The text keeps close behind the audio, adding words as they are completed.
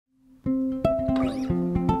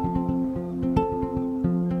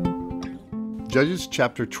Judges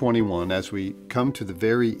chapter 21, as we come to the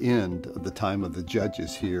very end of the time of the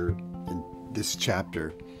judges here in this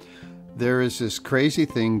chapter, there is this crazy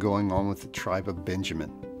thing going on with the tribe of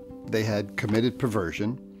Benjamin. They had committed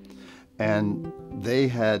perversion, and they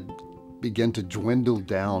had begun to dwindle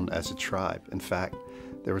down as a tribe. In fact,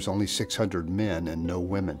 there was only 600 men and no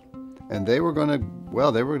women. And they were going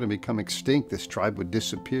to become extinct. This tribe would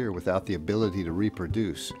disappear without the ability to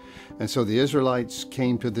reproduce. And so the Israelites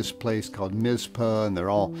came to this place called Mizpah, and they're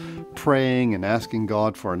all praying and asking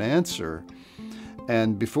God for an answer.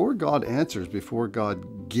 And before God answers, before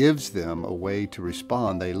God gives them a way to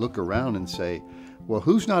respond, they look around and say, well,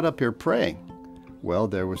 who's not up here praying? Well,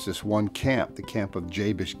 there was this one camp, the camp of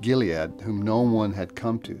Jabesh Gilead, whom no one had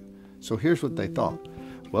come to. So here's what they thought.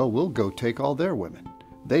 Well, we'll go take all their women.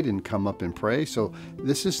 They didn't come up and pray. So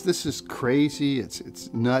this is crazy.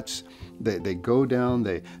 It's nuts. They go down,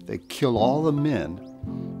 they kill all the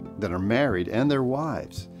men that are married and their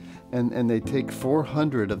wives. And they take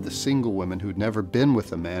 400 of the single women who'd never been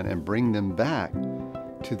with a man and bring them back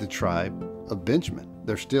to the tribe of Benjamin.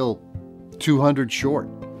 They're still 200 short.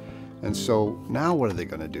 And so now what are they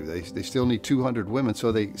going to do? They still need 200 women.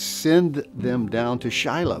 So they send them down to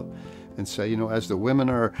Shiloh and say, as the women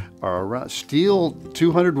are around, steal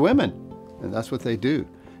 200 women. And that's what they do.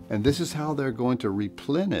 And this is how they're going to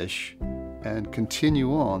replenish and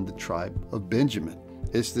continue on the tribe of Benjamin.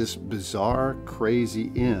 It's this bizarre,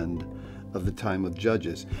 crazy end of the time of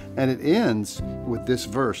Judges. And it ends with this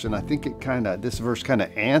verse. And I think this verse kind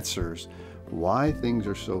of answers why things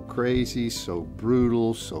are so crazy, so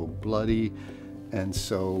brutal, so bloody, and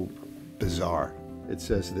so bizarre. It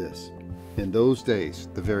says this: in those days,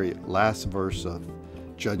 the very last verse of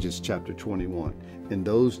Judges chapter 21, in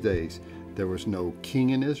those days there was no king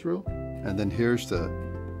in Israel. And then here's the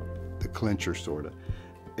clincher, sort of.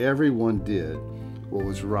 Everyone did what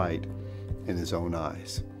was right in his own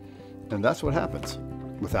eyes. And that's what happens.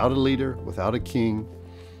 Without a leader, without a king,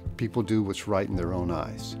 people do what's right in their own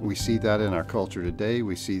eyes. We see that in our culture today.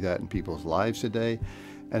 We see that in people's lives today.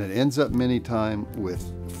 And it ends up many times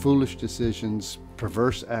with foolish decisions,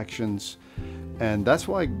 perverse actions. And that's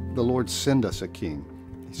why the Lord sent us a king.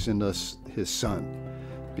 He sent us his son,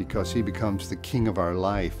 because he becomes the king of our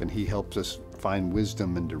life, and he helps us find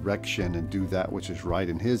wisdom and direction and do that which is right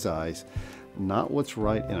in his eyes, not what's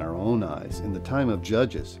right in our own eyes. In the time of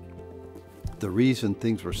Judges, the reason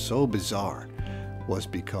things were so bizarre was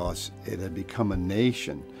because it had become a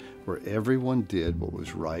nation where everyone did what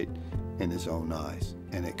was right in his own eyes.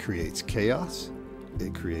 And it creates chaos,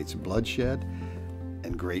 it creates bloodshed,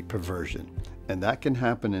 and great perversion. And that can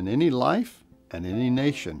happen in any life and any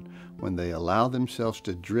nation when they allow themselves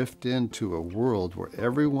to drift into a world where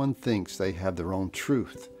everyone thinks they have their own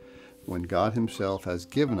truth, when God himself has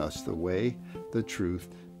given us the way, the truth,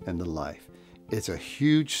 and the life. It's a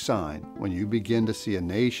huge sign when you begin to see a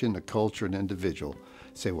nation, a culture, an individual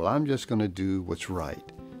say, well, I'm just going to do what's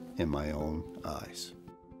right in my own eyes.